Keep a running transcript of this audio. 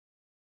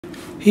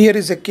Here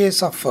is a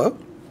case of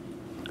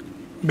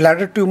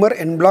bladder tumor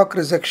Enbloc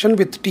resection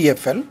with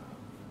TFL.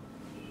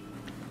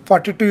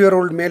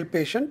 42-year-old male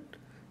patient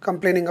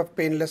complaining of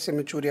painless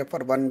hematuria for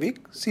 1 week.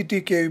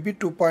 CT KUB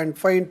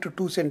 2.5 into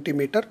 2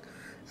 cm,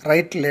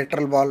 right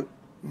lateral wall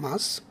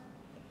mass.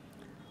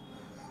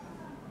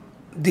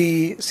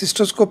 The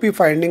cystoscopy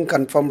finding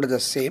confirmed the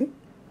same.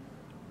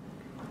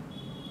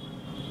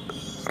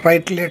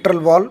 Right lateral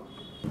wall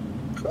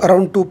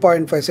around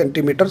 2.5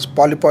 centimeters,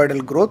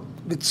 polypoidal growth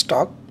with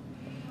stalk.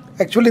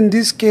 Actually, in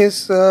this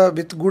case,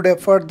 with good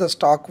effort, the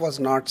stalk was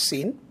not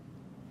seen.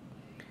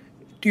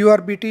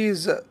 TURBT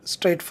is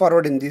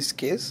straightforward in this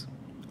case.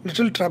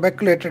 Little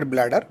trabeculated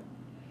bladder,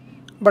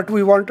 but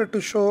we wanted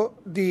to show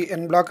the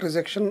Enbloc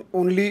resection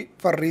only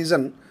for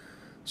reason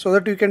so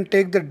that we can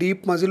take the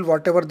deep muscle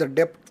whatever the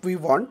depth we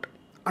want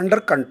under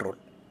control.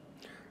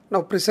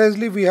 Now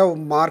precisely we have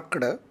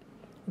marked,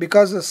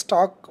 because the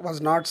stalk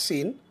was not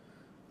seen,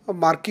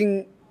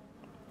 marking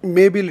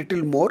maybe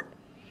little more.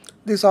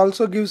 This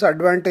also gives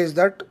advantage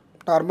that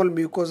normal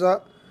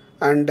mucosa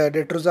and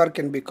detrusor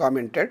can be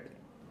commented.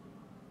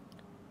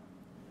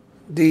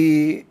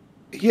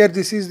 Here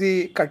this is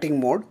the cutting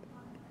mode.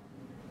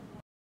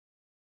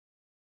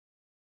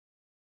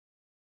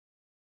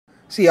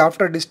 See,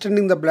 after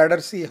distending the bladder,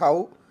 see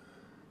how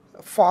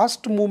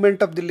fast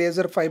movement of the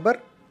laser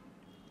fiber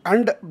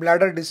and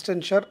bladder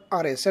distension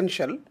are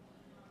essential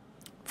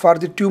for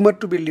the tumor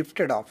to be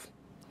lifted off.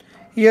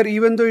 Here,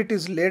 even though it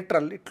is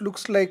lateral, it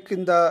looks like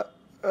in the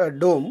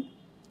dome.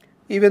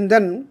 Even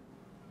then,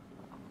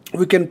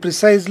 we can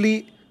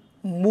precisely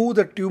move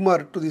the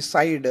tumor to the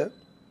side,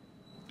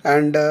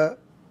 and the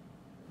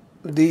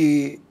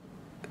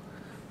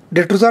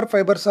detrusor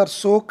fibers are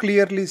so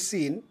clearly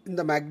seen in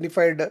the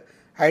magnified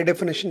high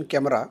definition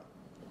camera,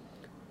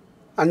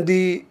 and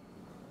the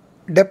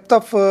depth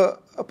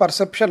of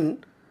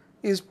perception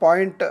is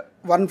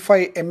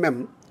 0.15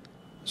 mm.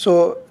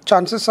 So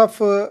chances of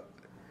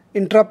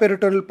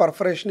intraperitoneal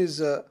perforation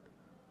is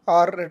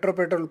or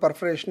retroperitoneal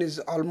perforation is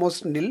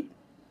almost nil.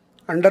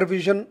 Under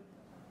vision,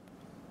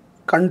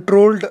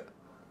 controlled,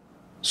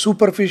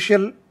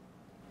 superficial.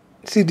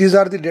 See, these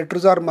are the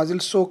detrusor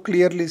muscles so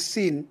clearly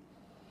seen.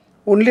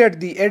 Only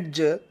at the edge,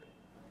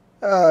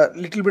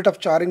 little bit of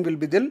charring will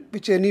be there,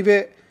 which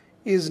anyway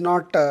is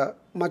not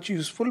much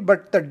useful.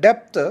 But the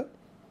depth,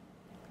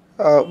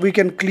 we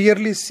can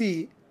clearly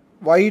see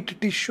white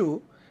tissue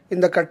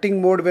in the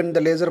cutting mode when the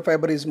laser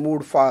fiber is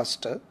moved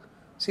fast.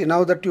 See,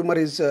 now the tumor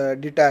is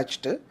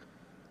detached.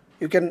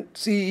 You can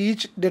see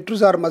each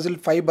detrusor muscle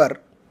fiber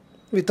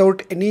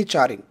without any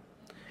charring.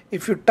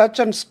 If you touch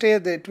and stay,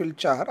 it will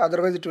char,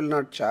 otherwise it will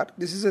not char.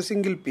 This is a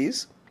single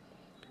piece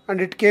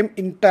and it came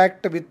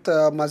intact with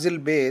muscle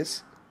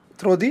base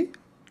through the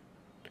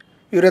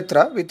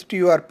urethra with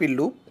TURP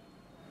loop.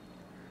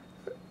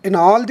 In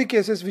all the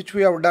cases which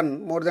we have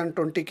done, more than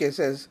 20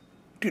 cases,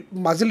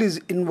 muscle is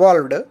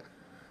involved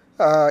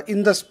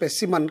in the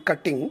specimen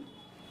cutting,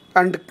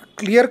 and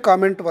clear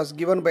comment was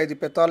given by the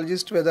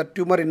pathologist whether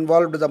tumor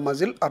involved the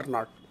muscle or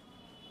not.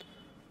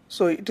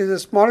 So it is a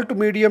small to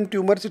medium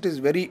tumors, it is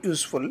very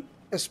useful,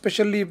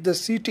 especially if the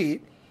CT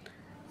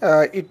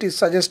it is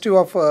suggestive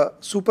of a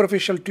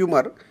superficial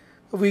tumor.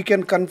 We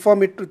can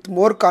confirm it with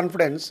more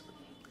confidence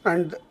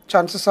and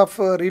chances of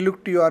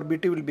relook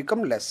TURBT will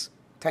become less.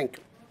 Thank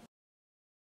you.